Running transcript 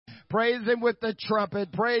Praise Him with the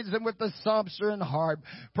trumpet. Praise Him with the psalter and harp.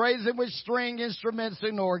 Praise Him with string instruments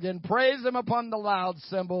and organ. Praise Him upon the loud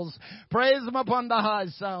cymbals. Praise Him upon the high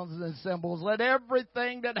sounds and cymbals. Let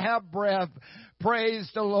everything that have breath praise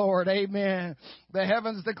the Lord. Amen. The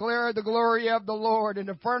heavens declare the glory of the Lord, and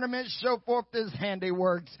the firmament show forth His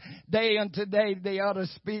handiworks. Day unto day they utter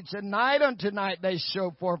speech, and night unto night they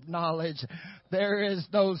show forth knowledge. There is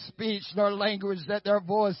no speech nor language that their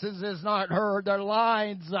voices is not heard. Their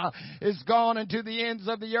lines is gone into the ends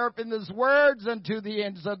of the earth, and His words unto the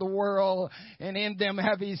ends of the world. And in them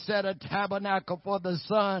have He set a tabernacle for the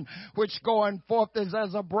sun, which going forth is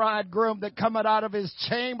as a bridegroom that cometh out of his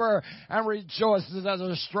chamber and rejoices as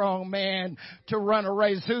a strong man to run a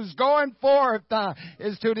race. Whose going forth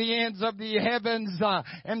is to the ends of the heavens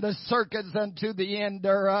and the circuits unto the end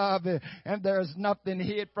thereof. And there is nothing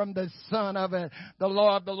hid from the Son of it. The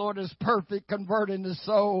law of the Lord is perfect, converting the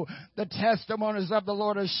soul. The testimonies of the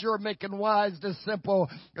Lord are sure, making wise the simple.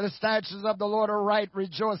 The statutes of the Lord are right,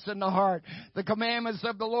 rejoicing the heart. The commandments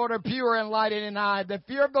of the Lord are pure, enlightening the eye. The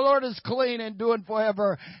fear of the Lord is clean, enduring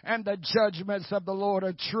forever. And the judgments of the Lord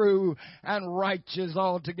are true and righteous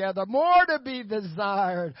altogether. More to be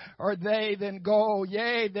desired are they than gold,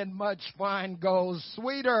 yea, than much fine gold.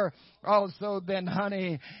 Sweeter also than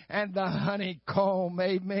honey and the honeycomb.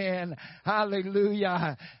 Amen.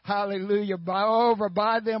 Hallelujah. Hallelujah.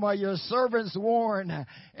 By them are your servants warned,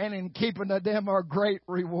 and in keeping of them are great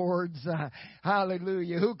rewards.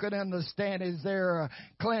 Hallelujah. Who could understand His error?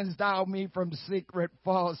 Cleanse thou me from secret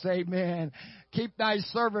faults. Amen. Keep thy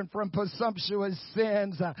servant from presumptuous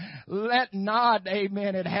sins. Let not,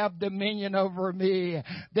 amen, it have dominion over me.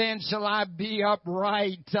 Then shall I be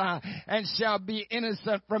upright and shall be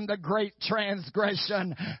innocent from the great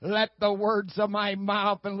transgression. Let the words of my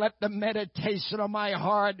mouth and let the meditation of my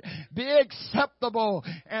heart be acceptable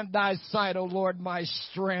in thy sight, O Lord, my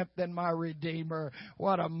strength and my Redeemer.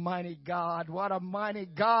 What a mighty God. What a mighty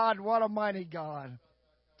God. What a mighty God.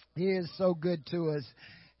 He is so good to us.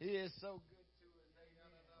 He is so good.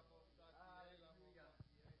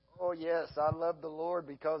 Oh, yes, I love the Lord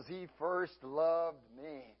because He first loved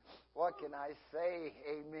me. What can I say?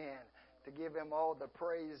 Amen. To give Him all the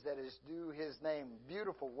praise that is due His name.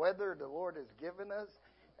 Beautiful weather the Lord has given us.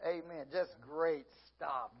 Amen. Just great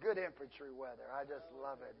stuff. Good infantry weather. I just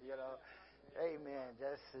love it, you know. Amen.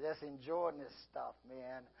 Just enjoying this stuff,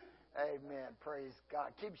 man. Amen. Praise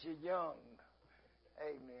God. Keeps you young.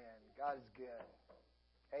 Amen. God is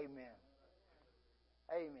good. Amen.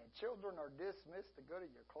 Amen. Children are dismissed to go to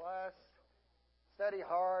your class. Study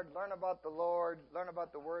hard. Learn about the Lord. Learn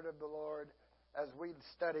about the Word of the Lord as we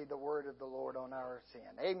study the Word of the Lord on our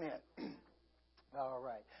sin. Amen. All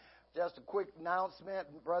right. Just a quick announcement,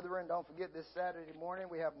 brethren. Don't forget this Saturday morning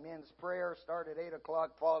we have men's prayer. Start at 8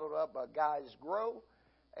 o'clock, followed up by Guys Grow.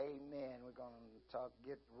 Amen. We're going to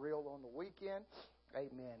get real on the weekend.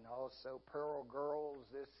 Amen. Also, Pearl Girls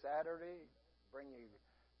this Saturday. Bring your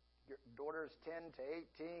daughters 10 to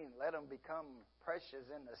 18, let them become precious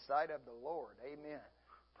in the sight of the Lord. Amen.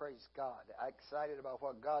 Praise God. I'm excited about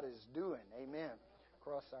what God is doing. Amen.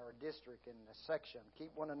 Across our district and the section.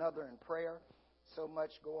 Keep one another in prayer. So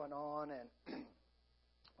much going on, and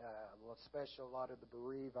special a lot of the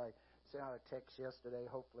bereaved. I sent out a text yesterday.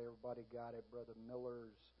 Hopefully everybody got it. Brother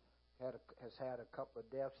Miller's has had a couple of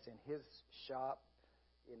deaths in his shop.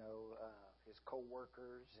 You know, his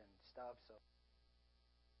co-workers and stuff. So.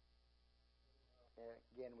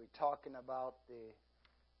 Again, we're talking about the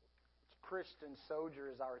Christian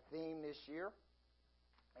soldier is our theme this year.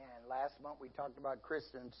 And last month we talked about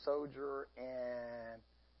Christian soldier and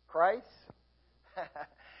Christ.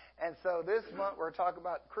 And so this month we're talking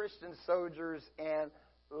about Christian soldiers and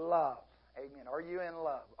love. Amen. Are you in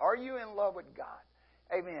love? Are you in love with God?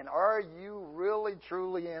 Amen. Are you really,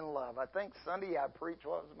 truly in love? I think Sunday I preached,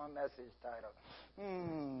 what was my message title?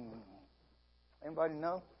 Anybody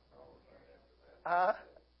know?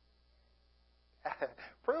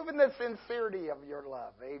 Proving the sincerity of your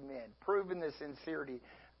love. Amen. Proving the sincerity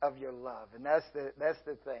of your love. And that's the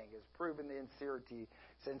thing, is proving the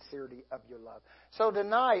sincerity of your love. So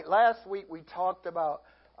tonight, last week we talked about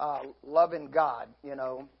loving God. You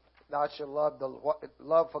know, thou shalt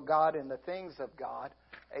love for God and the things of God.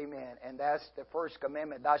 Amen. And that's the first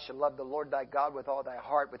commandment. Thou shalt love the Lord thy God with all thy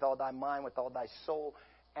heart, with all thy mind, with all thy soul,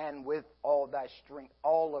 and with all thy strength.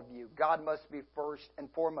 All of you. God must be first and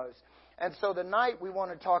foremost. And so tonight we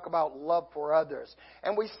want to talk about love for others.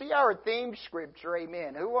 And we see our theme scripture,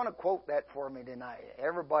 amen. Who want to quote that for me tonight?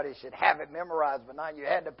 Everybody should have it memorized, but now you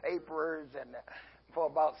had the papers and for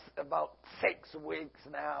about 6 weeks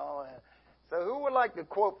now. So who would like to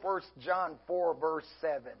quote 1 John 4, verse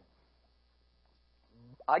 7?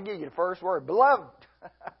 I give you the first word, beloved.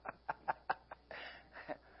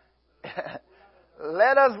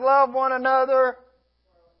 Let us love one another.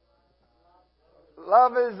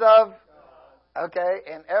 Love is of, okay,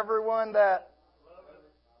 and everyone that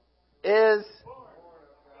is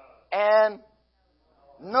and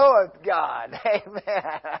knoweth God. Amen.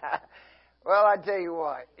 Well, I tell you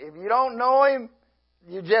what, if you don't know Him,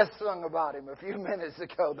 you just sung about Him a few minutes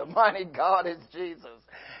ago. The mighty God is Jesus.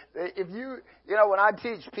 If when I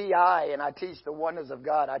teach PI and I teach the wonders of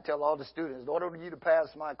God, I tell all the students, in order for you to pass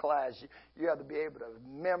my class, you have to be able to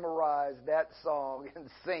memorize that song and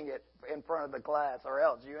sing it in front of the class, or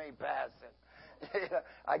else you ain't passing.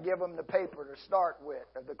 I give them the paper to start with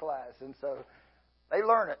of the class, and so they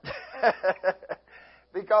learn it.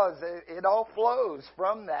 Because it all flows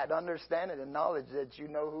from that understanding and knowledge that you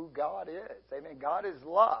know who God is. Amen. God is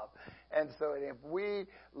love. And so if we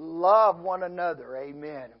love one another,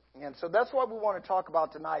 amen. And so that's what we want to talk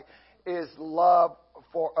about tonight is love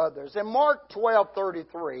for others. In Mark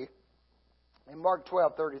 12:33,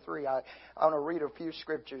 I want to read a few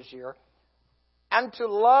scriptures here. And to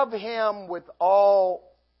love Him with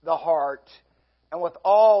all the heart, and with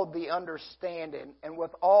all the understanding, and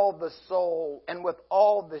with all the soul, and with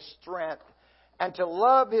all the strength, and to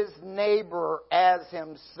love his neighbor as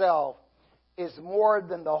himself is more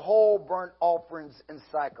than the whole burnt offerings and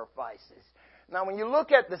sacrifices. Now, when you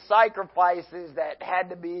look at the sacrifices that had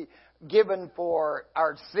to be given for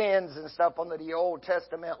our sins and stuff under the Old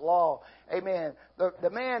Testament law, amen, the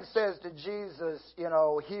man says to Jesus,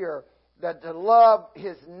 here, that to love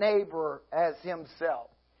his neighbor as himself.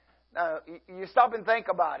 Now, you stop and think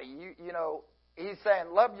about it. He's saying,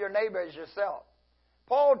 love your neighbor as yourself.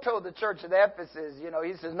 Paul told the church at Ephesus,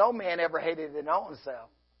 he says, no man ever hated his own self,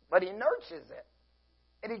 but he nurtures it,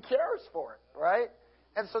 and he cares for it, right?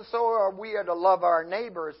 And so are we to love our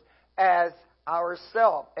neighbors as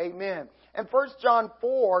ourselves. Amen. In 1 John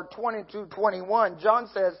 4:22-21, John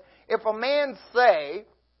says, if a man say,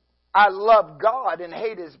 I love God and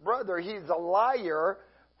hate his brother, he's a liar.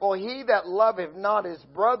 For he that loveth not his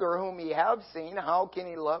brother whom he have seen, how can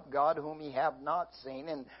he love God whom he have not seen?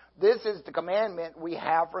 And this is the commandment we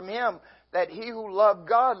have from him, that he who loved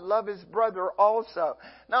God love his brother also.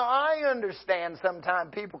 Now, I understand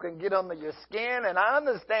sometimes people can get under your skin, and I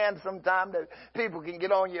understand sometimes that people can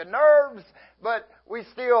get on your nerves, but we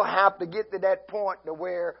still have to get to that point to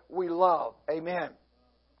where we love. Amen.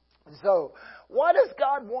 So, why does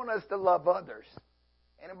God want us to love others?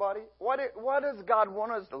 Anybody? Why does God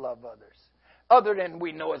want us to love others? Other than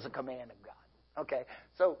we know it's a command of God. Okay,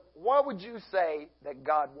 so why would you say that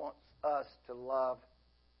God wants us to love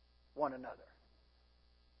one another?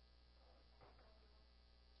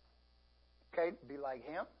 Okay, be like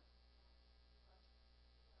Him.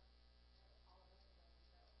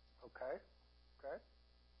 Okay.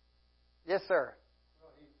 Yes, sir.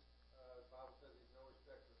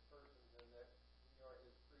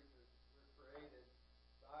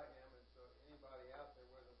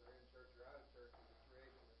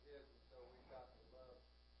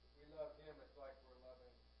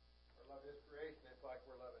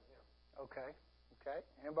 Okay.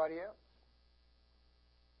 Anybody else?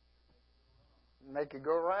 Make it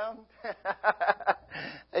go around?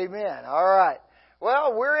 Amen. All right.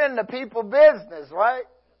 Well, we're in the people business, right?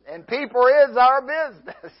 And people is our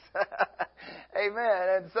business. Amen.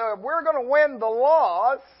 And so if we're going to win the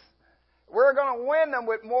lost, we're going to win them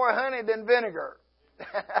with more honey than vinegar.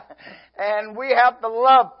 And we have to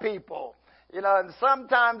love people. And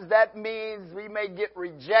sometimes that means we may get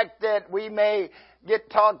rejected, we may get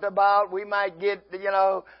talked about, we might get,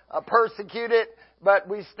 persecuted, but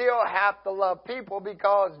we still have to love people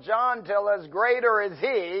because John tells us, greater is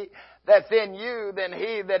He that's in you than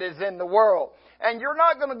he that is in the world. And you're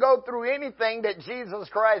not going to go through anything that Jesus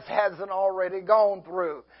Christ hasn't already gone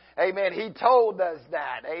through. Amen. He told us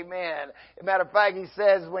that. Amen. As a matter of fact, He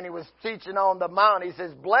says when He was teaching on the mount, He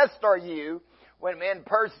says, blessed are you when men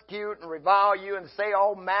persecute and revile you and say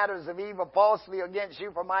all matters of evil falsely against you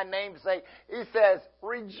for my name's sake. He says,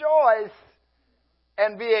 rejoice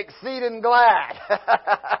and be exceeding glad.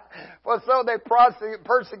 For so they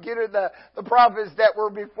persecuted the prophets that were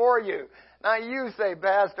before you. Now you say,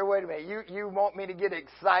 Pastor, wait a minute, you want me to get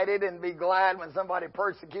excited and be glad when somebody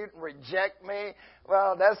persecute and reject me?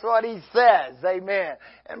 Well, that's what he says. Amen.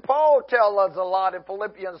 And Paul tells us a lot in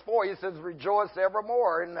Philippians 4. He says, rejoice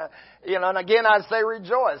evermore. And, and again I say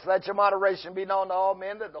rejoice. Let your moderation be known to all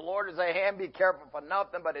men, that the Lord is at hand. Be careful for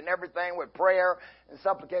nothing, but in everything with prayer and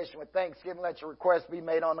supplication with thanksgiving, let your requests be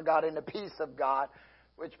made unto God, in the peace of God,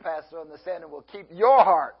 which passes understanding, will keep your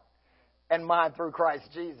heart and mine through Christ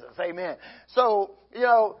Jesus. Amen. So,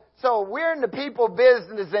 so we're in the people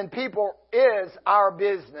business, and people is our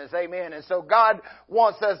business. Amen. And so God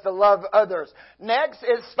wants us to love others. Next,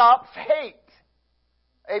 it stops hate.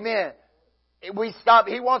 Amen. He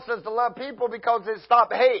wants us to love people because it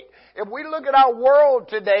stops hate. If we look at our world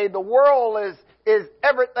today, the world is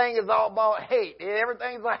everything is all about hate.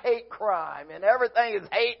 Everything's a hate crime, and everything is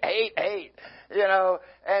hate, hate, hate.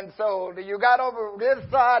 And so you got over this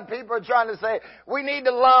side, people are trying to say, we need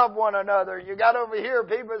to love one another. You got over here,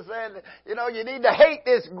 people are saying, you need to hate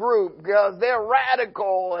this group because they're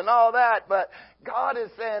radical and all that. But God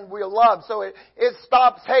is saying we'll love. So it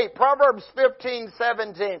stops hate. Proverbs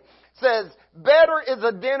 15:17 says, better is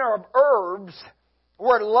a dinner of herbs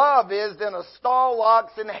where love is than a stall of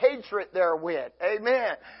ox and hatred therewith.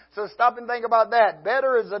 Amen. So stop and think about that.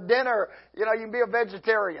 Better is a dinner, you can be a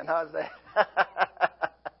vegetarian. How's that?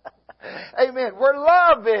 Amen. Where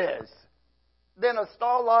love is than a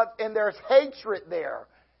stall of ox, and there's hatred there.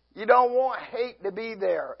 You don't want hate to be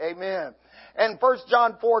there. Amen. And 1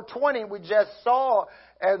 John 4:20 we just saw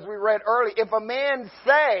as we read earlier. If a man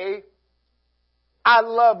say, I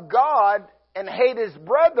love God and hate his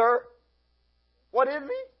brother, what is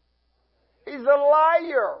he? He's a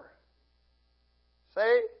liar.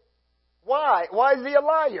 See? Why? Why is he a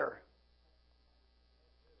liar?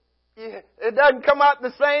 It doesn't come out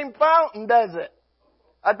the same fountain, does it?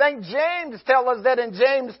 I think James tells us that in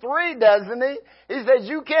James 3, doesn't he? He says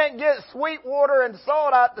you can't get sweet water and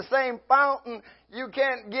salt out the same fountain. You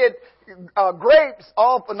can't get grapes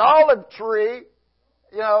off an olive tree.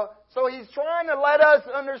 So he's trying to let us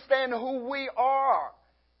understand who we are.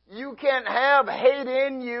 You can't have hate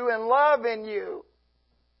in you and love in you.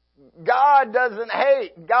 God doesn't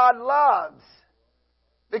hate. God loves.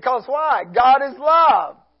 Because why? God is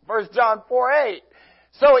love. 1 John 4:8.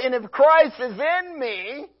 So, and if Christ is in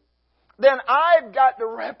me, then I've got to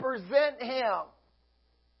represent Him.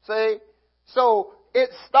 See? So, it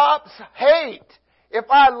stops hate. If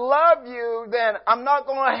I love you, then I'm not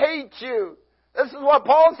going to hate you. This is what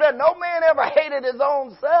Paul said. No man ever hated his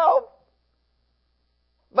own self.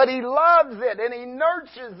 But he loves it and he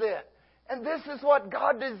nurtures it. And this is what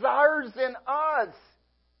God desires in us.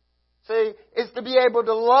 See, it's to be able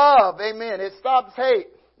to love. Amen. It stops hate.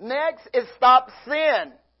 Next, it stops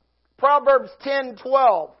sin. Proverbs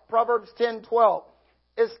 10:12. Proverbs 10:12.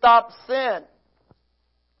 It stops sin.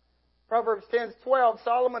 Proverbs 10:12.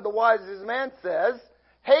 Solomon, the wisest man, says,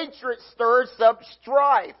 hatred stirs up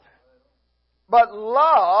strife, but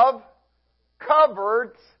love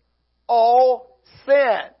covers all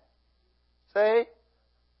sin. See?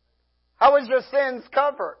 How is your sins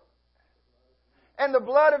covered? And the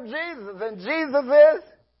blood of Jesus. And Jesus is?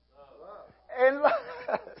 And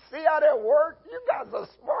see how that works? You guys are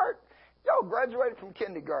smart. Y'all graduated from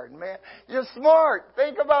kindergarten, man. You're smart.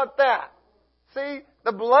 Think about that. See,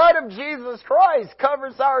 the blood of Jesus Christ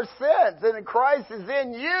covers our sins. And if Christ is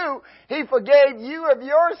in you, He forgave you of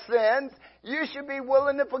your sins. You should be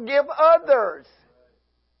willing to forgive others.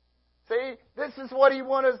 See, this is what He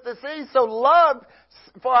wants us to see. So love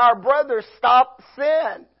for our brothers stops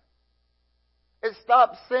sin. It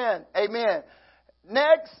stops sin. Amen.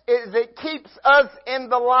 Next is it keeps us in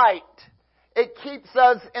the light. It keeps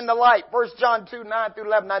us in the light. 1 John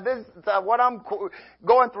 2:9-11. Now this is what I'm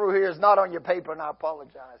going through here is not on your paper, and I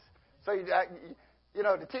apologize. So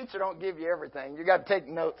the teacher don't give you everything. You got to take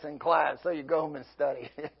notes in class, so you go home and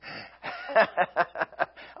study.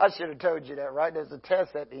 I should have told you that, right? There's a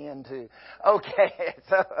test at the end too. Okay,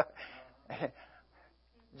 so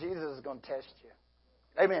Jesus is going to test you.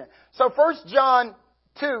 Amen. So 1 John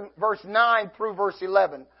 2, verse 9 through verse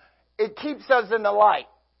 11. It keeps us in the light.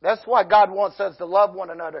 That's why God wants us to love one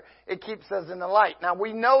another. It keeps us in the light. Now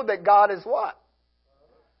we know that God is what?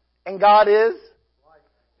 And God is?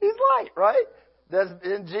 He's light, right?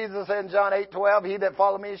 Didn't Jesus say in John 8:12, he that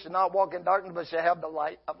follow me shall not walk in darkness, but shall have the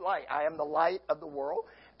light of light. I am the light of the world.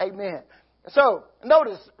 Amen. So,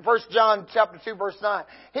 notice 1 John chapter 2, verse 9.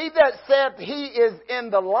 He that saith he is in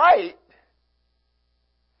the light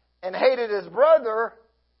and hated his brother,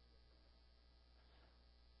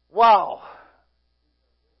 wow.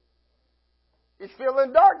 He's still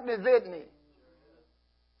in darkness, isn't he?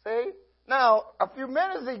 See? Now, a few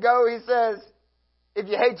minutes ago, he says, if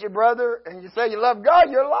you hate your brother and you say you love God,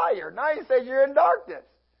 you're a liar. Now he says you're in darkness.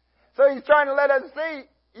 So he's trying to let us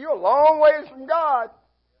see you're a long ways from God.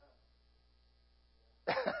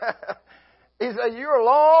 He said you're a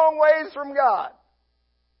long ways from God.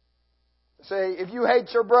 See, if you hate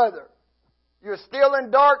your brother, you're still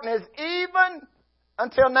in darkness even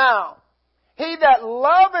until now. He that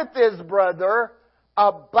loveth his brother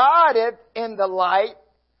abideth in the light,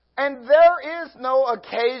 And there is no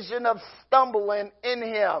occasion of stumbling in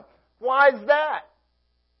him. Why is that?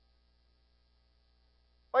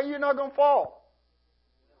 Why are you not going to fall?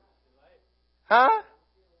 Huh?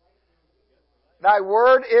 Thy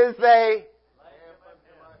word is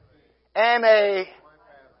amen.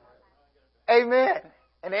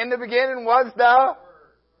 And in the beginning was thou.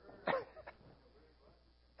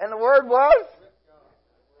 And the word was.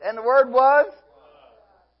 And the word was.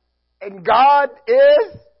 And God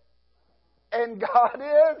is. And God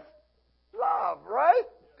is love, right?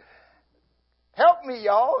 Help me,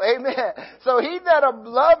 y'all. Amen. So he that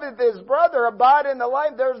loveth his brother abide in the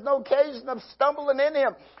light. There's no occasion of stumbling in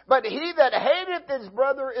him. But he that hateth his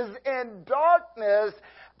brother is in darkness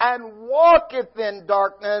and walketh in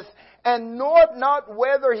darkness and knoweth not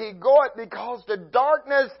whither he goeth, because the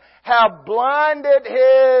darkness have blinded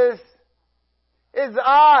his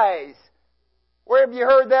eyes. Where have you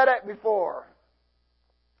heard that at before?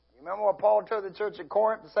 You remember what Paul told the church at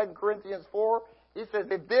Corinth in 2 Corinthians 4? He says,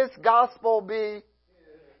 if this gospel be,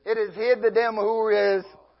 it is hid to them who is,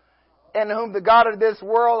 and whom the God of this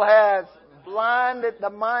world has blinded the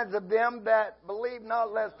minds of them that believe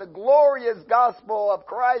not, lest the glorious gospel of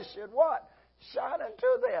Christ should what? Shine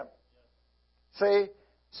unto them. See?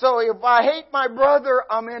 So if I hate my brother,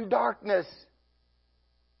 I'm in darkness.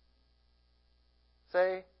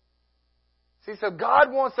 See? See, so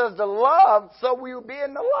God wants us to love so we will be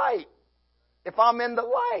in the light. If I'm in the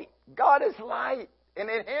light, God is light. And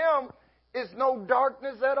in Him is no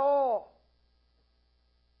darkness at all.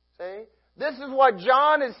 See? This is what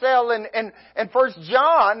John is saying in 1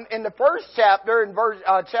 John, in the first chapter, in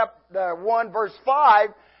chapter 1, verse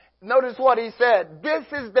 5. Notice what he said. This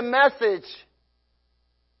is the message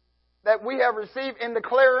that we have received and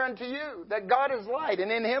declare unto you, that God is light,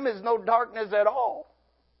 and in Him is no darkness at all.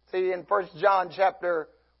 See, in 1 John chapter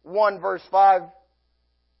 1, verse 5,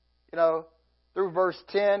 through verse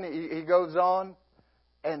 10, he goes on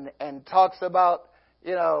and talks about,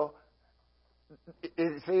 see,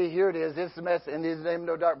 here it is. This is the message, and His name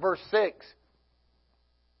no dark. Verse 6.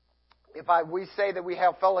 We say that we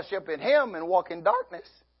have fellowship in Him and walk in darkness,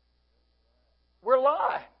 we're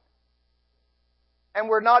lying. And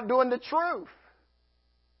we're not doing the truth.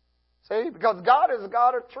 See? Because God is a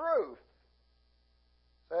God of truth.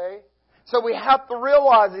 See? So we have to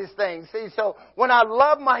realize these things. See, so when I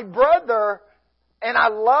love my brother and I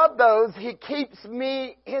love those, he keeps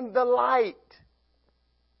me in the light.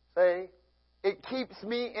 See? It keeps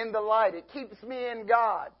me in the light. It keeps me in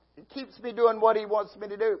God. It keeps me doing what He wants me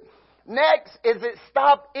to do. Next is it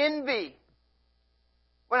stops envy.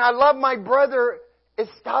 When I love my brother, it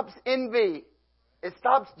stops envy. It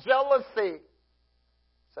stops jealousy.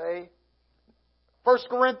 See? 1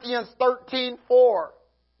 Corinthians 13:4.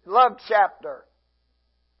 Love chapter.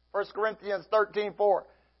 1 Corinthians 13:4.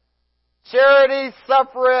 Charity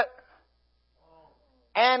suffereth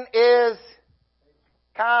and is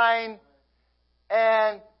kind,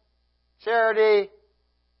 and charity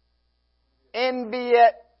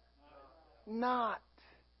envieth not,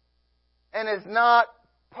 and is not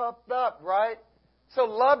puffed up, right? So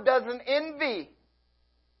love doesn't envy.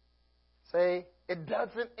 See? It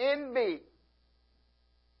doesn't envy.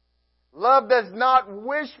 Love does not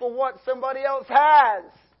wish for what somebody else has.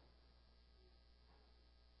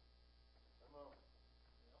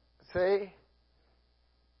 See?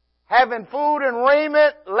 Having food and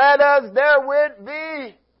raiment, let us therewith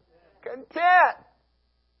be content.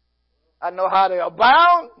 I know how to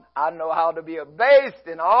abound. I know how to be abased.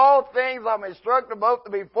 In all things I'm instructed both to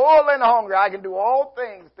be full and hungry. I can do all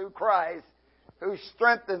things through Christ who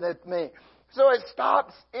strengtheneth me. So it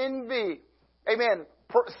stops envy. Amen.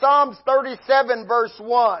 Psalms 37 verse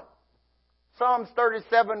 1. Psalms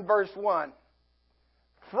 37 verse 1.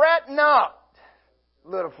 Fret not,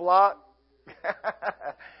 little flock.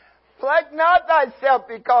 Fret not thyself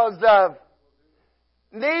because of,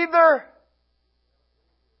 neither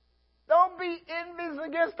don't be envious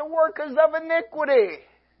against the workers of iniquity.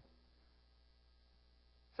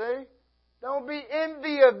 See? Don't be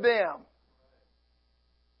envy of them.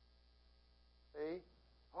 See?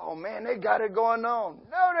 Oh man, they got it going on.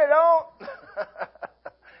 No, they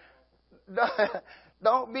don't.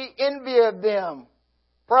 Don't be envy of them.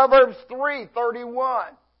 Proverbs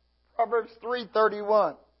 3:31. Proverbs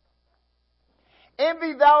 3:31.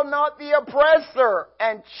 Envy thou not the oppressor,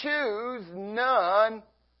 and choose none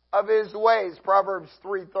of his ways. Proverbs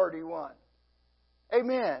 3:31.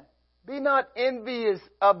 Amen. Be not envious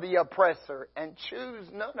of the oppressor, and choose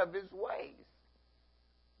none of his ways.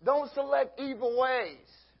 Don't select evil ways.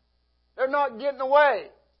 They're not getting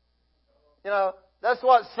away. That's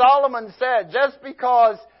what Solomon said. Just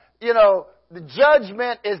because, the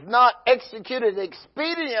judgment is not executed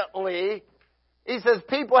expediently, he says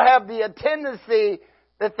people have the tendency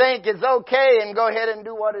to think it's okay and go ahead and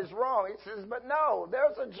do what is wrong. He says, but no,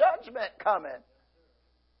 there's a judgment coming.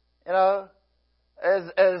 You know, as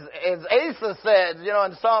Asa said, you know,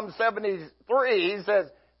 in Psalm 73, he says,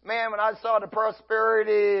 man, when I saw the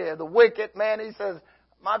prosperity of the wicked, man, he says,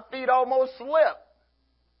 my feet almost slipped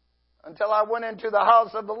until I went into the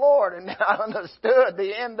house of the Lord and I understood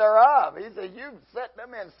the end thereof. He said, you've set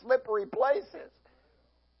them in slippery places.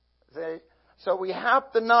 See? So we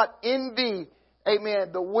have to not envy,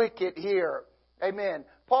 amen, the wicked here. Amen.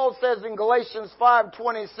 Paul says in Galatians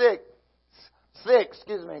 5:26,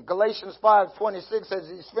 Galatians 5:26, as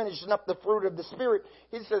he's finishing up the fruit of the Spirit,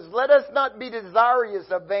 he says, let us not be desirous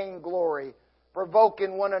of vainglory,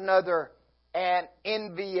 provoking one another and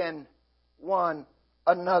envying one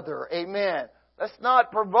another. Amen. Let's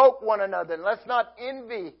not provoke one another. Let's not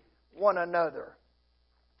envy one another.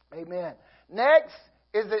 Amen. Next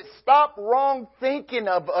is it stop wrong thinking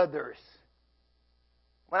of others.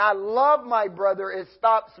 When I love my brother, it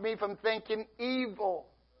stops me from thinking evil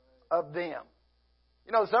of them.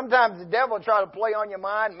 You know, sometimes the devil will try to play on your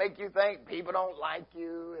mind, make you think people don't like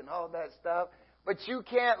you and all that stuff. But you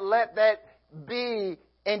can't let that be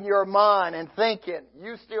in your mind and thinking.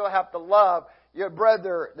 You still have to love your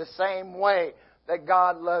brother the same way that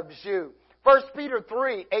God loves you. 1 Peter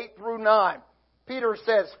 3:8-9. Peter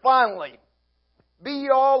says, finally, be ye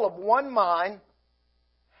all of one mind,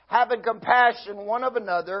 having compassion one of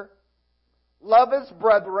another, love as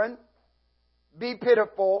brethren, be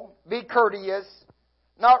pitiful, be courteous,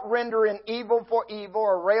 not rendering evil for evil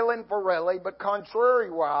or railing for railing, but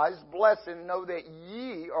contrariwise, blessing, know that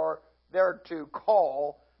ye are thereto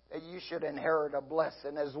called, that you should inherit a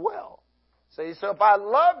blessing as well. See, so if I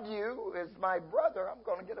love you as my brother, I'm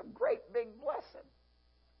going to get a great big blessing.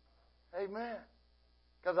 Amen.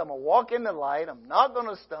 Because I'm going to walk in the light, I'm not going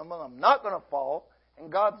to stumble, I'm not going to fall,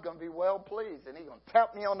 and God's going to be well pleased. And He's going to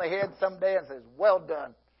tap me on the head someday and says, well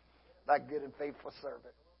done, thy good and faithful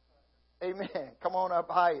servant. Amen. Come on up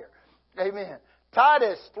higher. Amen.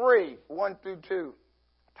 Titus 3:1-2.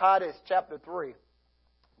 Titus chapter 3,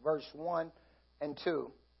 verse 1 and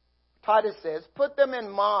 2. Titus says, put them in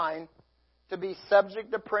mind to be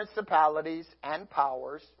subject to principalities and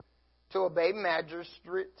powers, to obey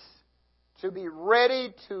magistrates, to be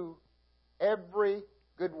ready to every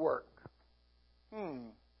good work.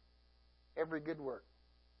 Every good work.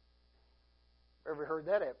 Ever heard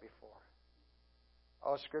that at before?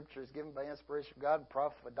 All Scripture is given by inspiration of God and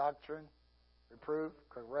profit for doctrine, reproof,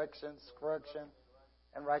 correction,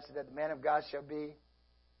 and righteousness, that the man of God shall be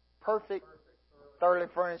perfect, thoroughly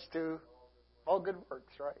furnished to all good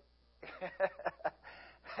works, right?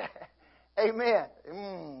 Amen.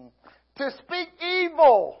 To speak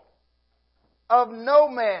evil of no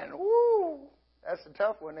man. Woo! That's a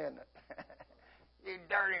tough one, isn't it? You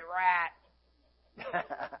dirty rat.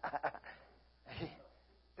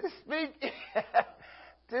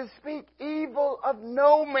 To speak evil of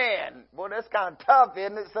no man. Boy, that's kind of tough,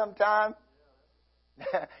 isn't it, sometimes?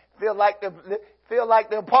 Feel like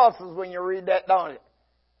the apostles when you read that, don't it?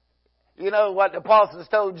 You know what the apostles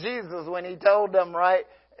told Jesus when He told them, right?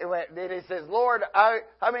 Then He says, Lord,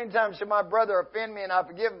 how many times should my brother offend me and I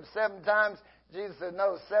forgive him 7 times? Jesus said,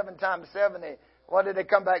 no, 7 times 70. What did they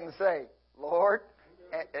come back and say? Lord,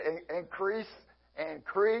 increase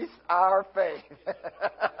our faith.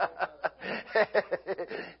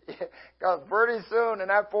 Because pretty soon in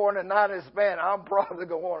that 490 span, I'm probably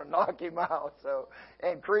going to want to knock him out. So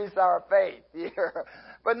increase our faith here.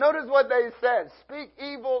 But notice what they said. Speak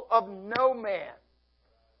evil of no man.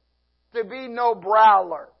 To be no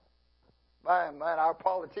brawler. Man, our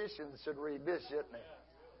politicians should read this, shouldn't they?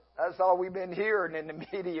 That's all we've been hearing in the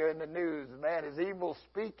media and the news, man, is evil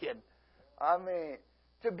speaking. I mean,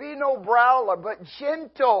 to be no brawler, but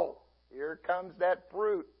gentle. Here comes that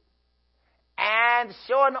fruit. And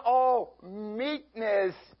showing all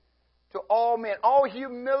meekness to all men, all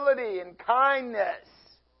humility and kindness,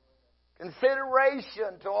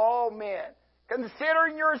 consideration to all men,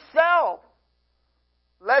 considering yourself,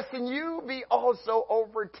 lest you be also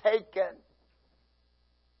overtaken.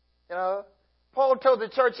 You know, Paul told the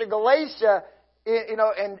church in Galatia, in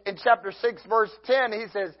chapter 6, verse 10, he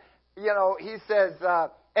says,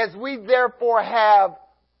 as we therefore have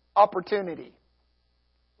opportunity,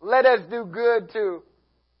 let us do good to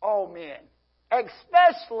all men,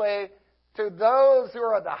 especially to those who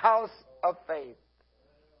are of the house of faith.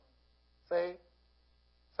 See?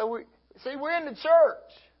 So we're in the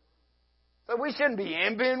church. So we shouldn't be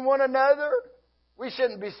envying one another. We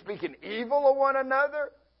shouldn't be speaking evil of one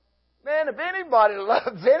another. Man, if anybody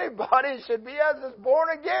loves anybody, it should be us that's born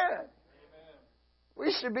again. Amen.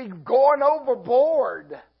 We should be going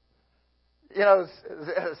overboard. You know,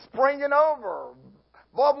 springing over,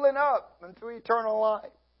 bubbling up into eternal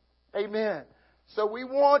life. Amen. So we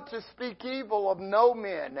want to speak evil of no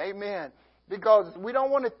men. Amen. Because we don't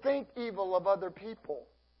want to think evil of other people.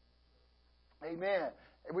 Amen.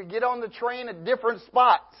 We get on the train at different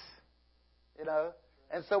spots. You know.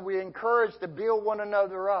 And so we encourage to build one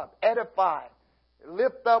another up, edify,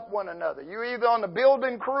 lift up one another. You're either on the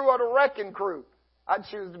building crew or the wrecking crew. I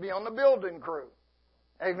choose to be on the building crew.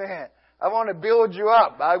 Amen. I want to build you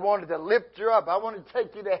up. I wanted to lift you up. I want to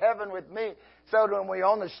take you to heaven with me so that when we're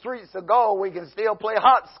on the streets of gold, we can still play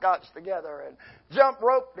hopscotch together and jump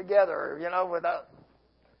rope together, you know,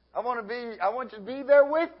 I want you to be there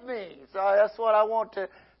with me. So that's what I want to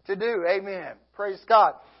do. Amen. Praise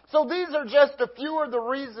God. So these are just a few of the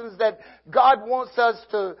reasons that God wants us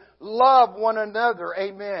to love one another.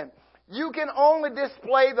 Amen. You can only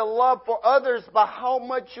display the love for others by how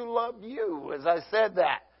much you love you, as I said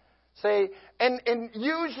that. See, and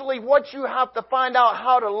usually what you have to find out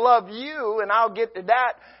how to love you, and I'll get to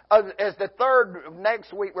that as the third,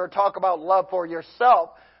 next week we'll talk about love for yourself.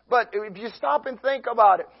 But if you stop and think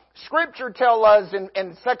about it, Scripture tells us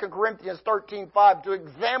in 2 Corinthians 13:5 to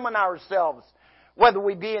examine ourselves, whether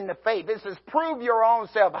we be in the faith. This is prove your own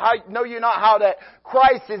self. Know you not how that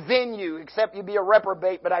Christ is in you, except you be a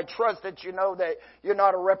reprobate, but I trust that you know that you're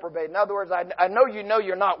not a reprobate. In other words, I know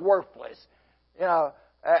you're not worthless. You know,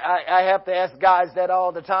 I have to ask guys that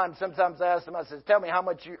all the time. Sometimes I ask them, I says, tell me how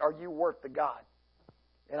much are you worth to God?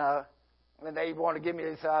 You know, and they want to give me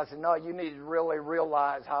this. I said, no, you need to really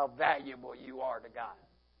realize how valuable you are to God.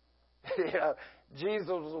 You know, Jesus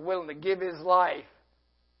was willing to give His life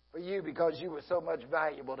for you because you were so much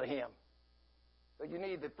valuable to Him. So you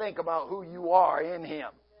need to think about who you are in Him.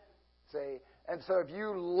 See? And so if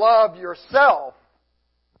you love yourself,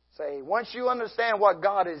 say, once you understand what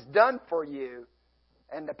God has done for you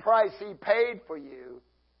and the price He paid for you,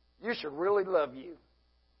 you should really love you.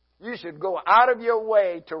 You should go out of your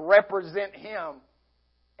way to represent Him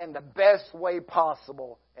in the best way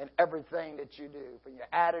possible in everything that you do. From your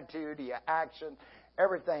attitude to your action,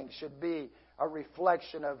 everything should be a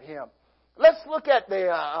reflection of Him. Let's look at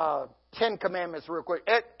the 10 Commandments real quick.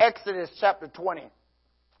 Exodus chapter 20.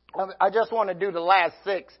 I just want to do the last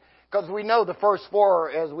 6 because we know the first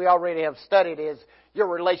 4, as we already have studied, is your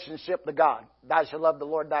relationship to God. Thou shalt love the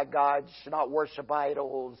Lord thy God. You should not worship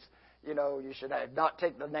idols. You know, you should not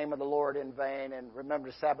take the name of the Lord in vain and remember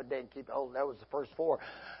the Sabbath day and keep it holy. That was the first 4.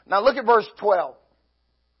 Now look at verse 12.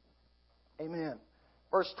 Amen.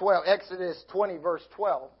 Verse 12, Exodus 20, verse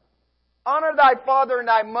 12. Honor thy father and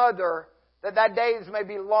thy mother, that thy days may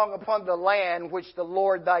be long upon the land which the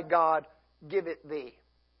Lord thy God giveth thee.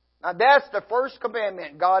 Now that's the first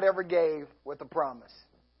commandment God ever gave with a promise.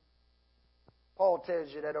 Paul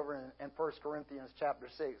tells you that over in 1 Corinthians chapter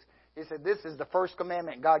 6. He said, this is the first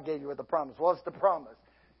commandment God gave you with a promise. What's the promise?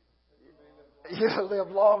 You live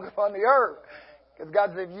long upon the earth. Because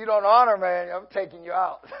God said, if you don't honor me, I'm taking you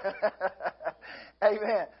out.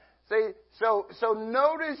 Amen. See, so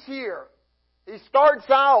notice here, he starts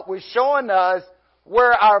out with showing us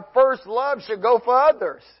where our first love should go for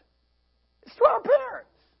others. It's to our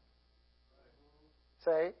parents.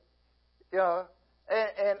 See? You know,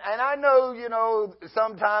 and I know, you know,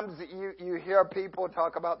 sometimes you hear people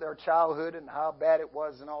talk about their childhood and how bad it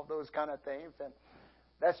was and all those kind of things. And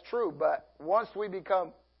that's true. But once we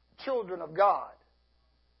become children of God,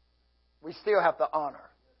 we still have to honor.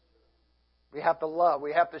 We have to love.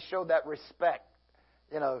 We have to show that respect,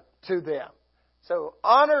 you know, to them. So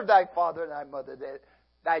honor thy father and thy mother, that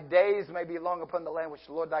thy days may be long upon the land which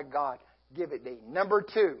the Lord thy God giveth thee. Number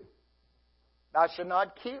 2, thou shalt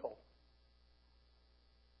not kill.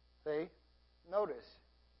 See? Notice.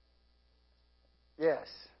 Yes.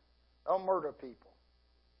 Don't murder people.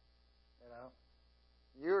 You know?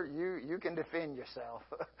 You can defend yourself.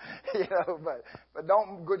 You know, but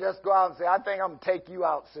don't just go out and say, I think I'm going to take you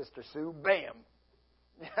out, Sister Sue. Bam.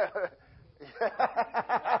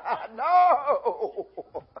 No.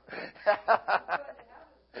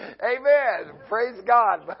 Amen. Praise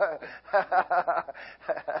God.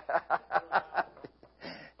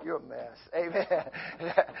 You're a mess. Amen.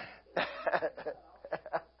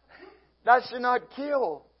 Thou shalt not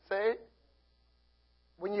kill. See?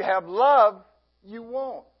 When you have love, you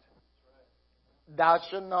won't. Thou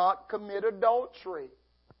shalt not commit adultery.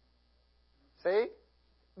 See?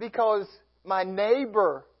 Because my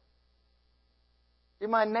neighbor, you're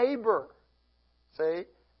my neighbor. See?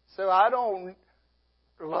 So I don't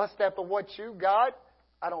lust after what you got.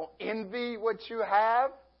 I don't envy what you have.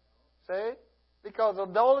 See? Because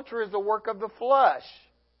adultery is the work of the flesh.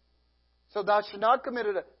 So thou shalt not commit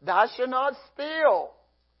it. Thou shalt not steal.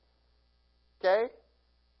 Okay?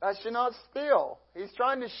 Thou shalt not steal. He's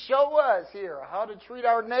trying to show us here how to treat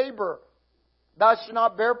our neighbor. Thou shalt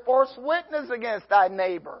not bear false witness against thy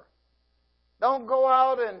neighbor. Don't go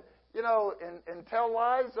out and, and tell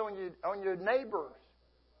lies on your neighbors.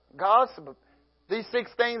 Gossip. These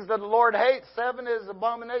 6 things that the Lord hates. 7 is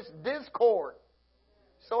abomination. Discord.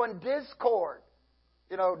 So in discord,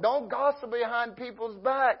 don't gossip behind people's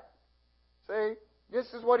back. See? This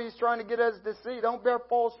is what He's trying to get us to see. Don't bear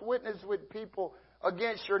false witness with people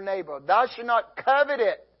against your neighbor. Thou shalt not covet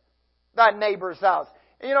it, thy neighbor's house.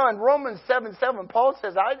 In Romans 7:7, Paul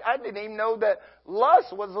says, I didn't even know that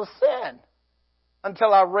lust was a sin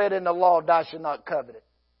until I read in the law, thou shalt not covet it.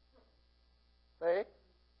 See?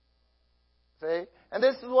 See? And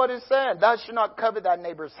this is what it's saying. Thou shalt not covet thy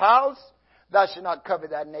neighbor's house. Thou shalt not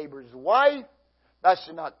covet thy neighbor's wife. Thou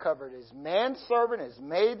shalt not covet his manservant, his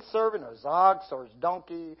maidservant, or his ox, or his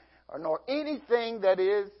donkey, nor anything that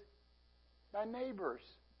is thy neighbor's.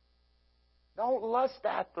 Don't lust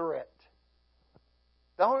after it.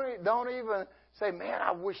 Don't even say, man,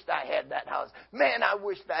 I wish I had that house. Man, I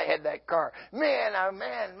wish I had that car. Man.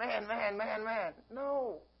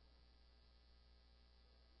 No.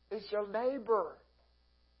 It's your neighbor.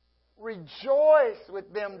 Rejoice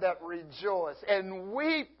with them that rejoice, and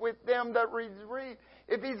weep with them that weep.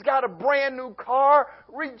 If he's got a brand new car,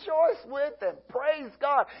 rejoice with him. Praise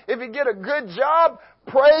God. If you get a good job,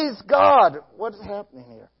 praise God. What is happening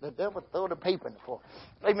here? The devil threw the paper in the floor.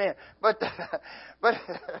 Amen. But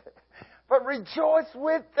rejoice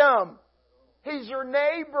with them. He's your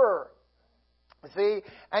neighbor. See?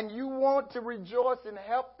 And you want to rejoice and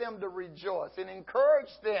help them to rejoice and encourage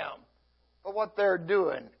them for what they're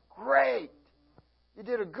doing. Great. You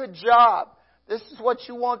did a good job. This is what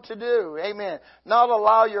you want to do. Amen. Not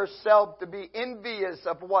allow yourself to be envious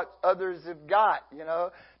of what others have got.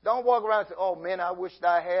 Don't walk around and say, oh man, I wished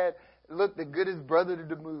I had looked as good as Brother to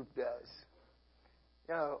the Move does.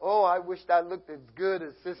 Oh, I wished I looked as good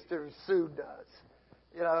as Sister Sue does.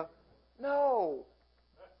 No.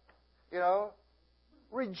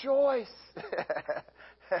 Rejoice.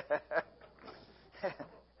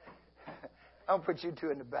 I'll put you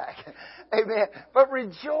 2 in the back. Amen. But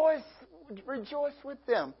rejoice with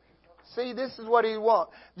them. See, this is what He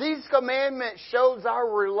wants. These commandments shows our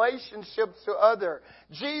relationships to others.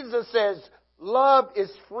 Jesus says, love is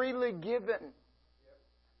freely given.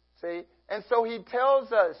 See? And so He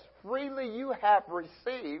tells us, freely you have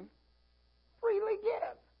received, freely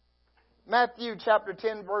give. Matthew chapter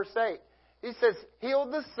 10, verse 8. He says, heal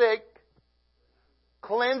the sick,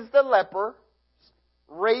 cleanse the leper,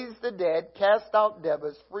 raise the dead, cast out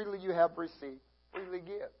devils, freely you have received, freely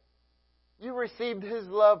give. You received His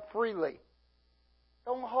love freely.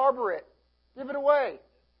 Don't harbor it. Give it away.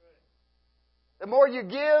 The more you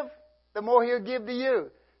give, the more He'll give to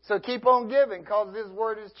you. So keep on giving, because His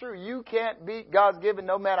word is true. You can't beat God's giving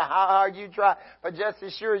no matter how hard you try. But just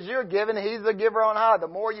as sure as you're giving, He's a giver on high. The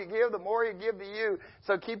more you give, the more He'll give to you.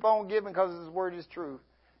 So keep on giving, because His word is true.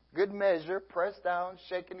 Good measure, pressed down,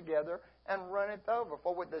 shaken together, and runneth over.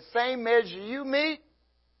 For with the same measure you meet,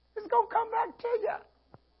 it's going to come back to you.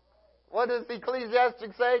 What does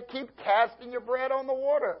Ecclesiastes say? Keep casting your bread on the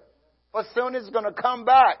water, for soon it's going to come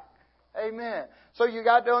back. Amen. So you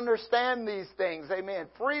got to understand these things. Amen.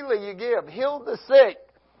 Freely you give. Heal the sick.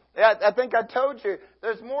 I think I told you,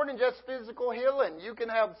 there's more than just physical healing. You can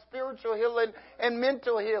have spiritual healing and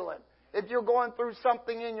mental healing. If you're going through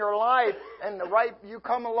something in your life and you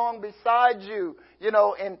come along beside you,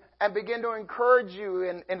 and begin to encourage you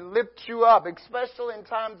and lift you up, especially in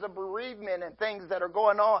times of bereavement and things that are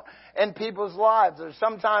going on in people's lives. Or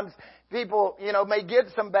sometimes people, may get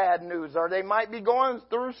some bad news, or they might be going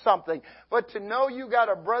through something. But to know you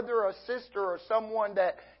got a brother or sister or someone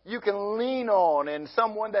that you can lean on, and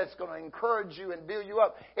someone that's going to encourage you and build you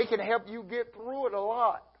up, it can help you get through it a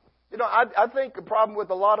lot. I think the problem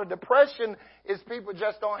with a lot of depression is people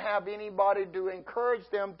just don't have anybody to encourage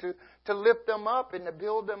them, to lift them up and to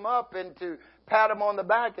build them up and to pat them on the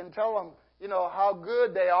back and tell them, how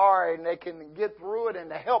good they are and they can get through it and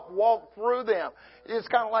to help walk through them. It's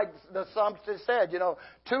kind of like the psalmist said,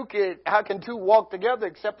 how can 2 walk together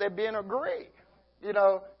except they be in agree?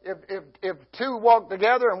 If 2 walk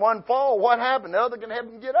together and 1 fall, what happened? The other can help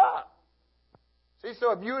them get up. See,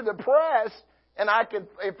 so if you're depressed, and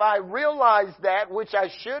if I realize that, which I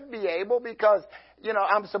should be able, because,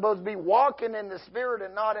 I'm supposed to be walking in the Spirit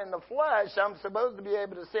and not in the flesh, I'm supposed to be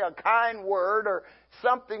able to say a kind word or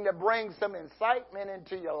something that brings some incitement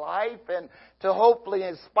into your life and to hopefully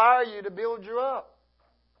inspire you to build you up.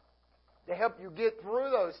 to help you get through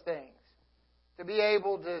those things. To be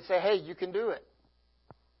able to say, hey, you can do it.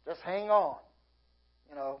 Just hang on.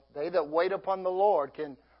 You know, they that wait upon the Lord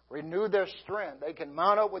can renew their strength. They can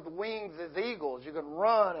mount up with wings as eagles. You can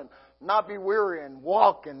run and not be weary and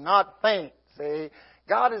walk and not faint. See,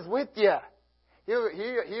 God is with you.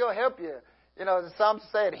 He'll help you. You know, the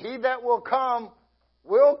psalmist said, he that will come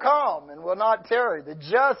and will not tarry. The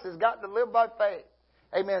just has got to live by faith.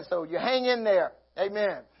 Amen. So you hang in there.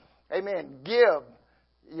 Amen. Amen. Give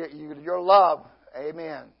your love.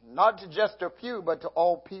 Amen. Not to just a few, but to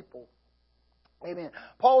all people. Amen.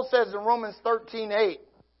 Paul says in Romans 13:8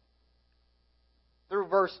 through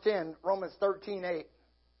verse 10, Romans 13:8,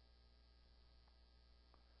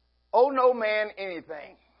 owe no man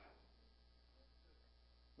anything.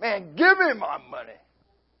 Man, give me my money.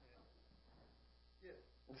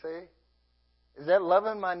 You see? Is that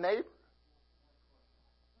loving my neighbor?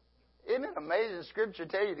 Isn't it amazing Scripture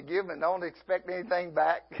tell you to give and don't expect anything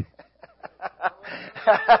back?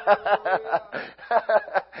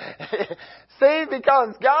 See,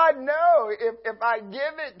 because God knows if I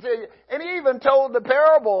give it to you. And he even told the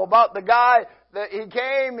parable about the guy that he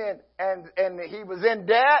came and he was in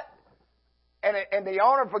debt. And the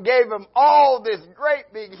owner forgave him all this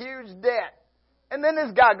great big huge debt. And then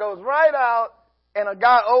this guy goes right out and a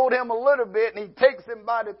guy owed him a little bit and he takes him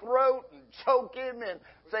by the throat and choke him and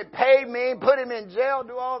say, pay me, put him in jail,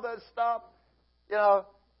 do all that stuff. You know.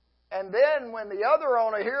 And then when the other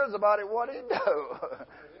owner hears about it, what did he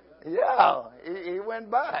do? Yeah, he went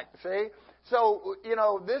back, see? So, you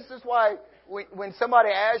know, this is why when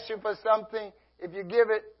somebody asks you for something, if you give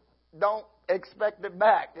it, don't expect it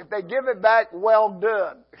back. If they give it back, well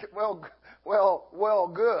done. Well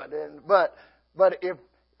good. But if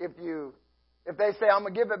they say, I'm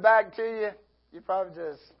going to give it back to you, you probably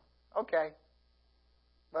just, okay.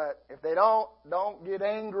 But if they don't get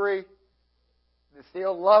angry. To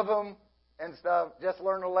still love them and stuff, just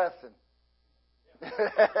learn a lesson.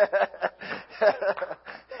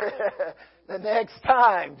 The next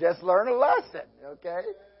time, just learn a lesson, okay?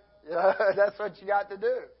 You know, that's what you got to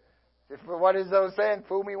do. What is those saying?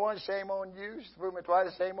 Fool me once, shame on you. Fool me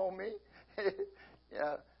twice, shame on me.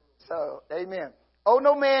 Yeah. So, amen. Owe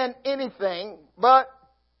no man anything but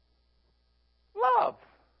love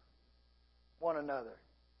one another.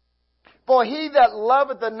 For he that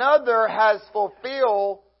loveth another has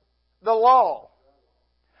fulfilled the law.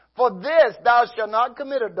 For this, thou shalt not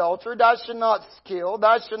commit adultery, thou shalt not kill,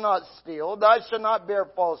 thou shalt not steal, thou shalt not bear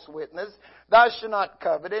false witness, thou shalt not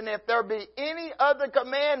covet. And if there be any other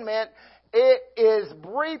commandment, it is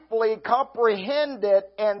briefly comprehended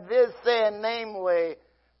in this saying, namely,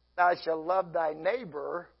 thou shalt love thy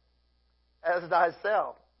neighbor as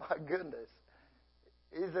thyself. My goodness.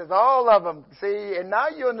 He says all of them. See, and now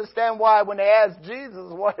you understand why when they asked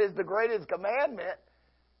Jesus, what is the greatest commandment?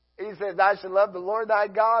 He says, thou shalt love the Lord thy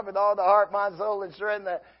God with all the heart, mind, soul, and strength,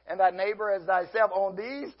 and thy neighbor as thyself. On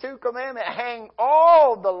these two commandments hang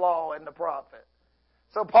all the law and the prophet.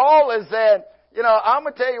 So Paul is saying, you know, I'm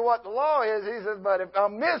going to tell you what the law is. He says, but if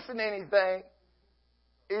I'm missing anything,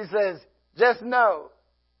 he says, just know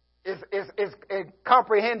it's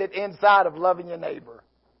comprehended inside of loving your neighbor.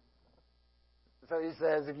 So he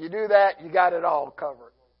says, if you do that, you got it all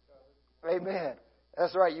covered. Amen.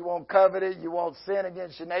 That's right. You won't covet it. You won't sin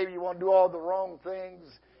against your neighbor. You won't do all the wrong things,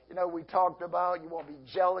 you know, we talked about. You won't be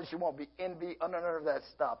jealous. You won't be envy. None of that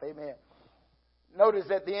stuff. Amen.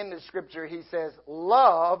 Notice at the end of Scripture, he says,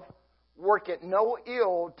 love worketh no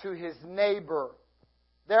ill to his neighbor.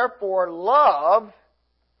 Therefore, love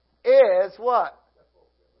is what?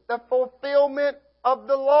 The fulfillment of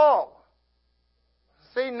the law.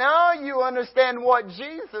 See, now you understand what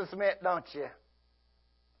Jesus meant, don't you?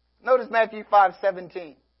 Notice Matthew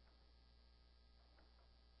 5:17.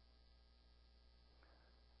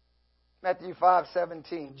 Matthew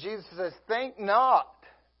 5:17. Jesus says, think not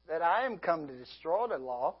that I am come to destroy the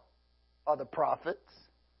law or the prophets.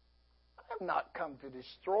 I have not come to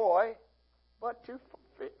destroy, but to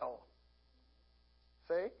fulfill.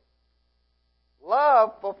 See?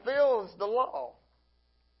 Love fulfills the law.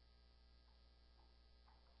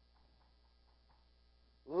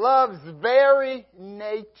 Love's very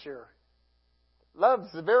nature.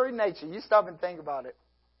 Love's the very nature. You stop and think about it.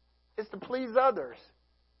 It's to please others.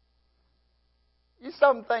 You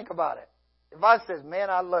stop and think about it. If I says, man,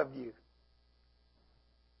 I love you,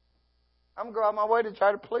 I'm going to go out my way to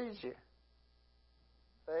try to please you.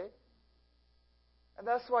 See? And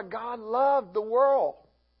that's why God loved the world.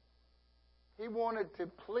 He wanted to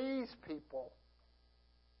please people.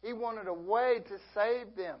 He wanted a way to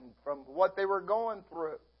save them from what they were going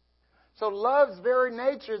through. So love's very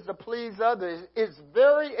nature is to please others. Its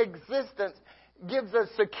very existence gives us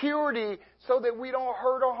security so that we don't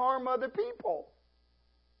hurt or harm other people.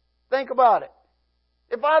 Think about it.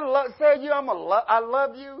 If I say to you, I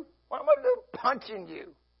love you, what am I going to do? Punching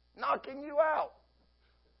you, knocking you out.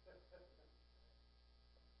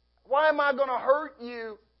 Why am I going to hurt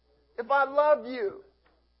you if I love you?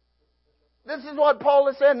 This is what Paul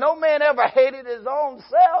is saying. No man ever hated his own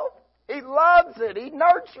self. He loves it. He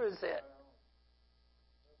nurtures it.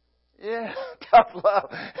 Yeah, tough love.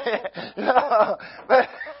 No, but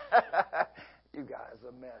you guys are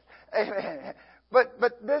a mess. Amen.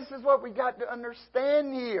 But this is what we got to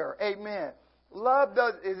understand here. Amen. Love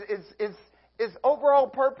its overall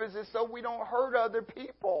purpose is so we don't hurt other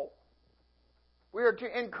people. We are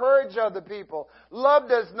to encourage other people. Love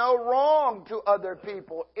does no wrong to other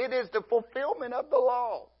people. It is the fulfillment of the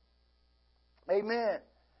law. Amen.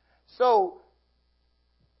 So,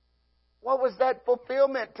 what was that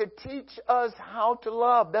fulfillment? To teach us how to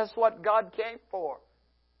love. That's what God came for.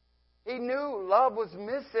 He knew love was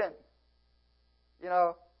missing. You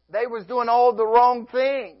know, they was doing all the wrong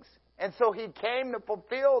things. And so He came to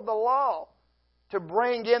fulfill the law, to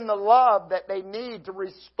bring in the love that they need, to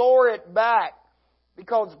restore it back.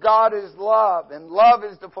 Because God is love, and love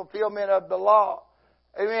is the fulfillment of the law.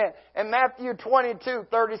 Amen. And Matthew 22,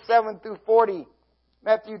 37 through 40.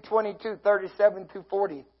 Matthew 22, 37 through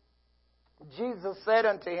 40. Jesus said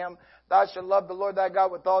unto him, Thou shalt love the Lord thy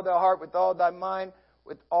God with all thy heart, with all thy mind,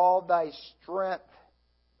 with all thy strength.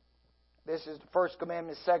 This is the first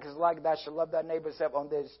commandment. Second is like, Thou shalt love thy neighbor as thyself. On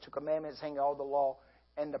these two commandments hang all the law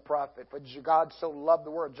and the prophet. For God so loved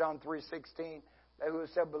the world, John 3:16, that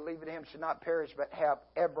whosoever believe in Him should not perish but have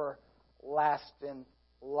everlasting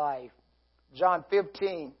life. John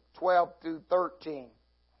 15, 12 through 13.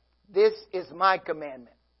 This is my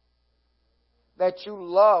commandment, that you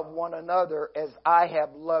love one another as I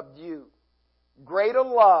have loved you. Greater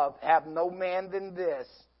love have no man than this,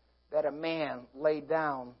 that a man lay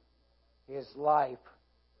down his life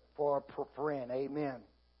for a friend. Amen.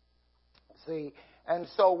 See, and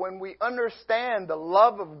so when we understand the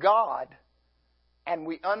love of God, and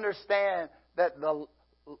we understand that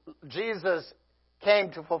Jesus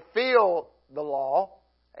came to fulfill the law,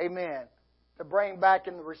 amen, to bring back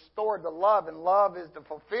and restore the love, and love is the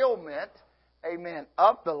fulfillment, amen,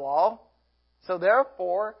 of the law. So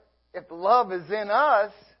therefore, if love is in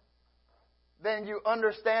us, then you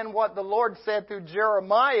understand what the Lord said through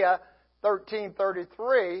Jeremiah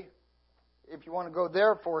 13:33. If you want to go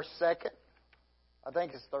there for a second, I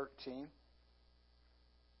think it's 13.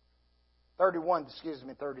 31,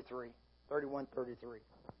 33. 31, 33.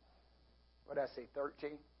 What did I say,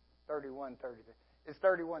 13? 31, 33. It's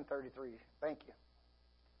 31, 33. Thank you.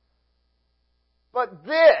 But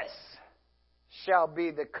this shall be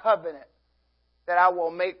the covenant that I will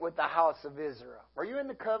make with the house of Israel. Are you in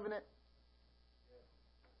the covenant?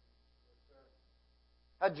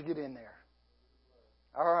 How'd you get in there?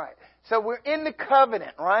 All right. So we're in the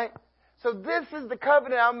covenant, right? So this is the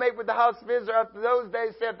covenant I'll make with the house of Israel after those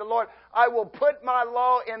days, saith the Lord. I will put my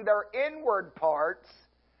law in their inward parts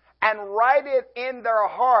and write it in their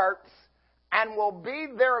hearts, and will be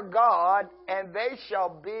their God, and they shall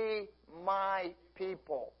be my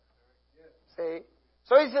people. See?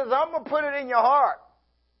 So He says, I'm going to put it in your heart.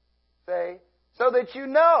 See? So that you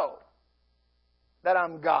know that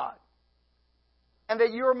I'm God. And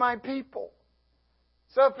that you're my people.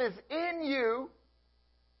 So if it's in you,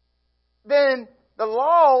 then the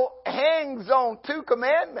law hangs on two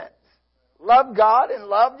commandments. Love God and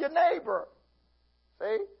love your neighbor.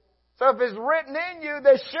 See? So if it's written in you,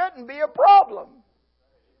 there shouldn't be a problem.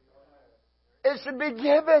 It should be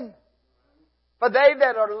given. For they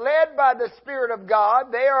that are led by the Spirit of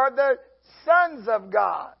God, they are the sons of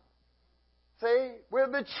God. See? We're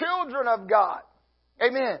the children of God.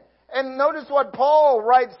 Amen. And notice what Paul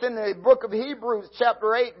writes in the book of Hebrews,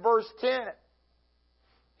 chapter 8, verse 10.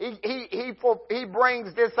 He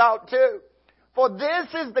brings this out too. For this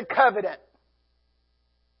is the covenant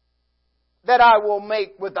that I will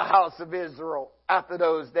make with the house of Israel after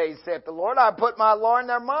those days, saith the Lord. I put my law in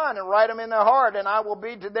their mind and write them in their heart, and I will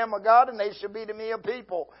be to them a God, and they shall be to me a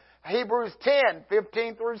people. Hebrews 10,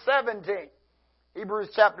 15 through 17. Hebrews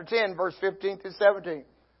chapter 10, verse 15 through 17.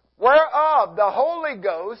 Whereof the Holy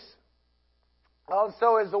Ghost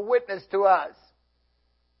also is a witness to us.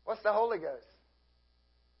 What's the Holy Ghost?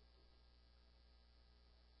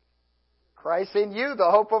 Christ in you, the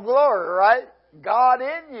hope of glory, right? God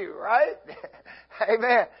in you, right?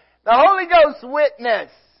 Amen. The Holy Ghost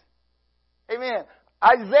witness. Amen.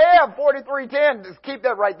 Isaiah 43:10, just keep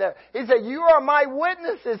that right there. He said, you are my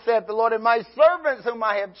witnesses, saith the Lord, and my servants whom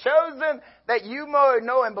I have chosen, that you may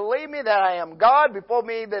know and believe me that I am God. Before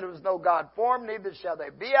me there was no God formed, neither shall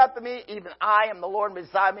there be after me. Even I am the Lord, and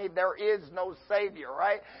beside me there is no Savior,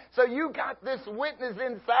 right? So you got this witness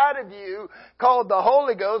inside of you called the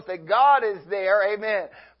Holy Ghost, that God is there, amen.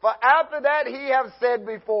 For after that he have said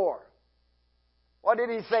before. What did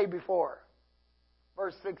he say before?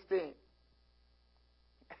 Verse 16.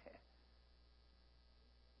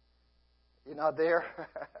 You're not there?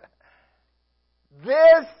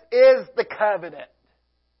 This is the covenant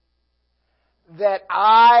that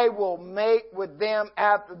I will make with them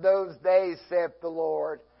after those days, saith the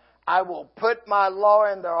Lord. I will put my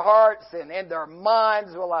law in their hearts, and in their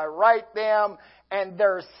minds will I write them, and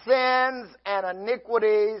their sins and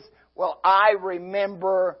iniquities will I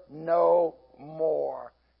remember no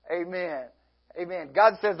more. Amen. Amen.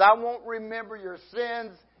 God says, I won't remember your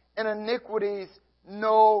sins and iniquities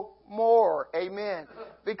no more. Amen.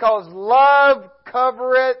 Because love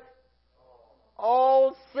covereth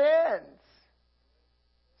all sins.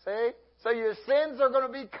 See? So your sins are going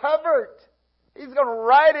to be covered. He's going to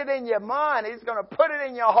write it in your mind. He's going to put it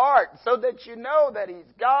in your heart so that you know that He's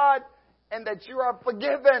God and that you are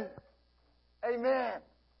forgiven. Amen.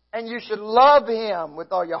 And you should love Him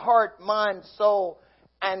with all your heart, mind, soul,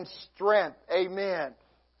 and strength. Amen.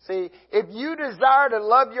 See, if you desire to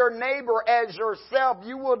love your neighbor as yourself,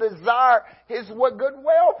 you will desire his good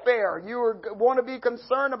welfare. You want to be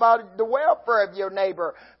concerned about the welfare of your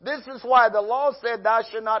neighbor. This is why the law said, thou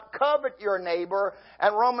shalt not covet your neighbor.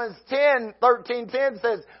 And Romans 13:10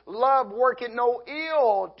 says, love worketh no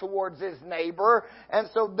ill towards his neighbor. And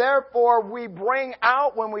so therefore we bring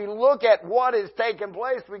out, when we look at what is taking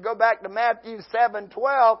place, we go back to Matthew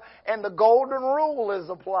 7:12, and the golden rule is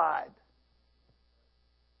applied.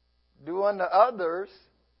 Do unto others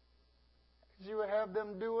as you would have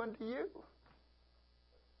them do unto you.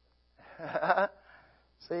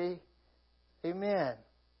 See? Amen.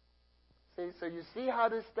 See, so you see how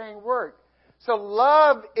this thing works. So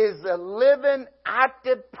love is a living,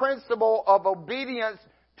 active principle of obedience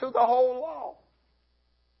to the whole law.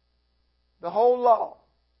 The whole law,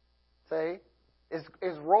 see,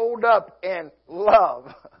 is rolled up in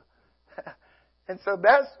love. And so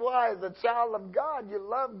that's why, as a child of God, you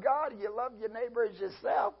love your neighbor as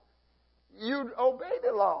yourself. You obey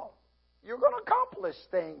the law. You're going to accomplish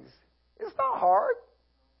things. It's not hard.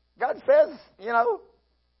 God says,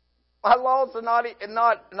 my laws are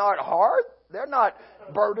not hard. They're not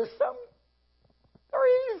burdensome.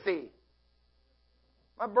 They're easy.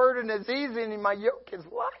 My burden is easy and my yoke is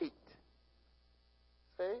light.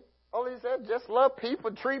 See? All He said, just love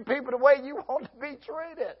people, treat people the way you want to be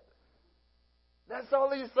treated. That's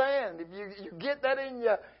all He's saying. If you get that in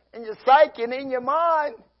your psyche and in your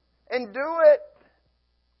mind and do it,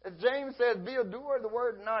 as James says, be a doer of the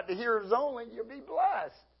word and not the hearers only, you'll be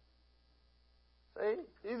blessed.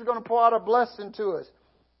 See? He's going to pour out a blessing to us.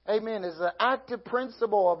 Amen. It's an active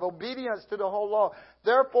principle of obedience to the whole law.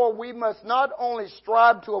 Therefore, we must not only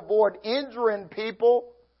strive to avoid injuring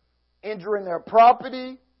people, injuring their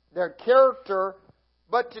property, their character,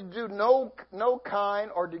 but to do no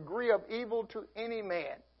kind or degree of evil to any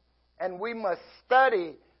man. And we must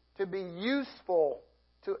study to be useful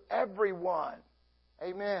to everyone.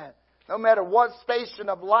 Amen. No matter what station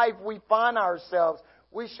of life we find ourselves,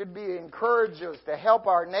 we should be encouragers to help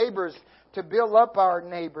our neighbors, to build up our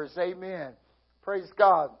neighbors. Amen. Praise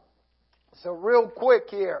God. So real quick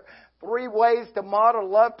here, 3 ways to model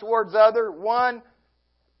love towards others. 1,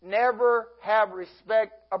 never have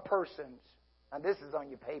respect of persons. Now, this is on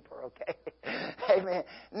your paper, okay? Amen.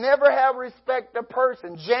 Never have respect of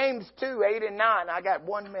person. James 2:8 and 9. I got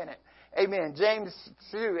 1 minute. Amen. James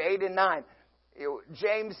 2:8 and 9.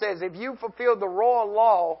 James says, if you fulfill the royal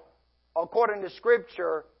law according to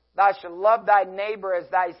Scripture, thou shalt love thy neighbor as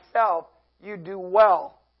thyself, you do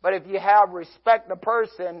well. But if you have respect of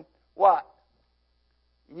person, what?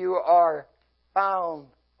 You are found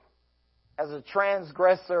as a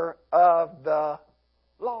transgressor of the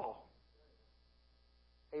law.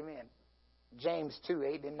 Amen. James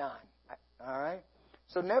 2:8 and 9. All right?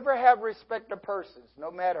 So never have respect of persons, no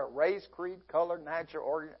matter race, creed, color, natural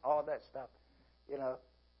origin, all that stuff.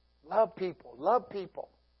 Love people. Love people.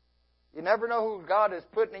 You never know who God is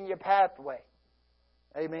putting in your pathway.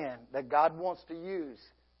 Amen. That God wants to use.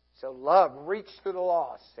 So love, reach to the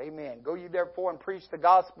lost. Amen. Go you therefore and preach the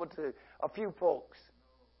gospel to a few folks.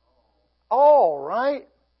 All, right?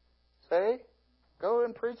 See? Go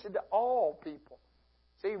and preach it to all people.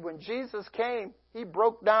 See, when Jesus came, He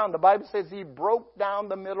broke down, the Bible says He broke down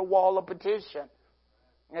the middle wall of petition.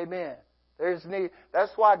 Amen. There's need.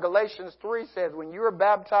 That's why Galatians 3 says, when you are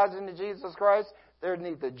baptized into Jesus Christ, there's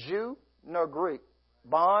neither Jew nor Greek,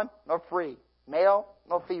 bond nor free, male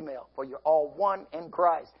nor female, for you're all one in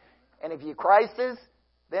Christ. And if you're Christ's,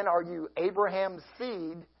 then are you Abraham's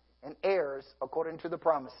seed and heirs according to the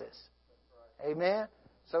promises. Amen?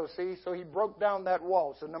 So he broke down that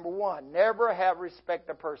wall. So number one, never have respect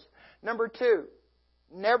of person. Number two,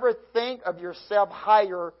 never think of yourself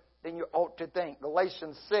higher than you ought to think.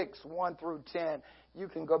 Galatians 6, 1 through 10. You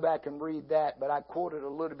can go back and read that, but I quoted a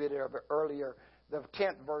little bit of it earlier. The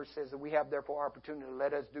 10th verse says that we have therefore opportunity to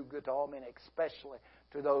let us do good to all men, especially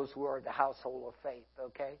to those who are the household of faith.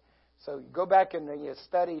 Okay? So you go back in your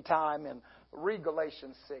study time and read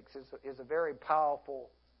Galatians 6. It's a very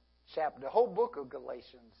powerful chapter. The whole book of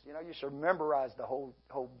Galatians. You know, you should memorize the whole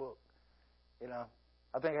book. You know,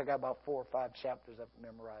 I think I got about 4 or 5 chapters I've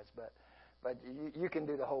memorized, but you can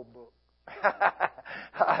do the whole book.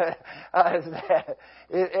 I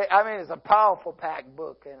mean, it's a powerful packed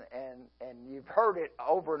book, and you've heard it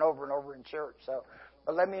over and over and over in church. So,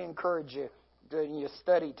 but let me encourage you during your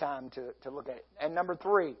study time to look at it. And number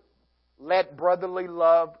 3, let brotherly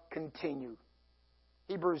love continue.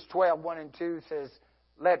 Hebrews 12, 1 and 2 says,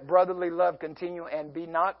 let brotherly love continue and be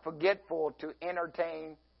not forgetful to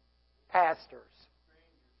entertain pastors.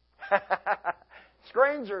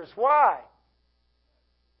 Strangers, why?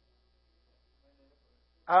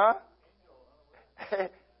 Huh?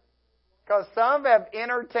 Because some have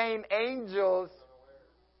entertained angels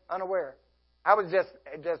unaware. I was just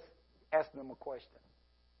asking them a question.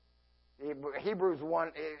 Hebrews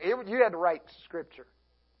 1, you had to write scripture.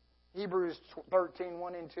 Hebrews 13,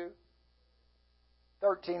 1 and 2.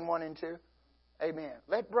 13, 1 and 2. Amen.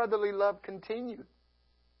 Let brotherly love continue.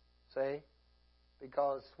 See?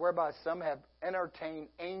 Because whereby some have entertained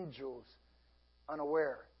angels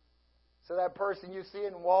unaware. So that person you see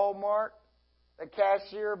in Walmart, the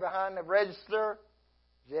cashier behind the register,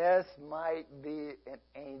 just might be an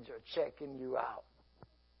angel checking you out.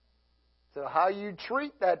 So how you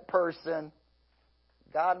treat that person,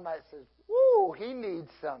 God might say, woo, he needs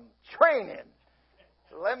some training.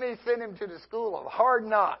 So let me send him to the school of hard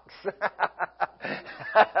knocks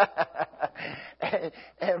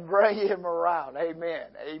and bring him around. Amen.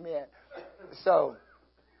 Amen. So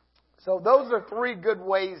those are 3 good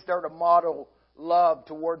ways there to model love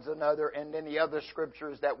towards another, and then the other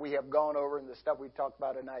scriptures that we have gone over and the stuff we've talked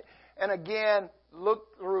about tonight. And again,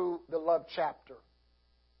 look through the love chapter,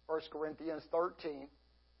 1 Corinthians 13,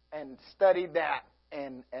 and study that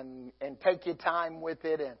and take your time with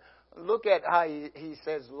it and look at how he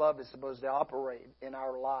says love is supposed to operate in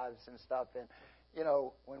our lives and stuff. And, you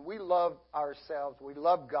know, when we love ourselves, we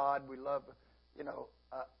love God, we love,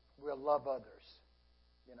 we'll love others.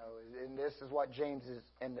 You know, and this is what James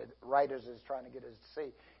and the writers is trying to get us to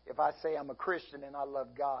see. If I say I'm a Christian and I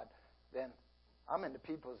love God, then I'm into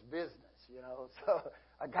people's business, you know. So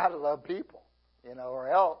I got to love people, you know, or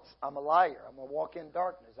else I'm a liar. I'm going to walk in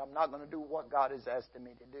darkness. I'm not going to do what God has asked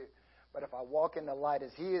me to do. But if I walk in the light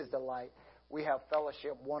as He is the light, we have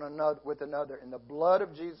fellowship one another with another. And the blood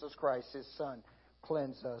of Jesus Christ, His Son,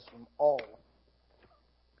 cleanses us from all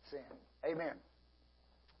sin. Amen.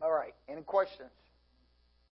 All right. Any questions?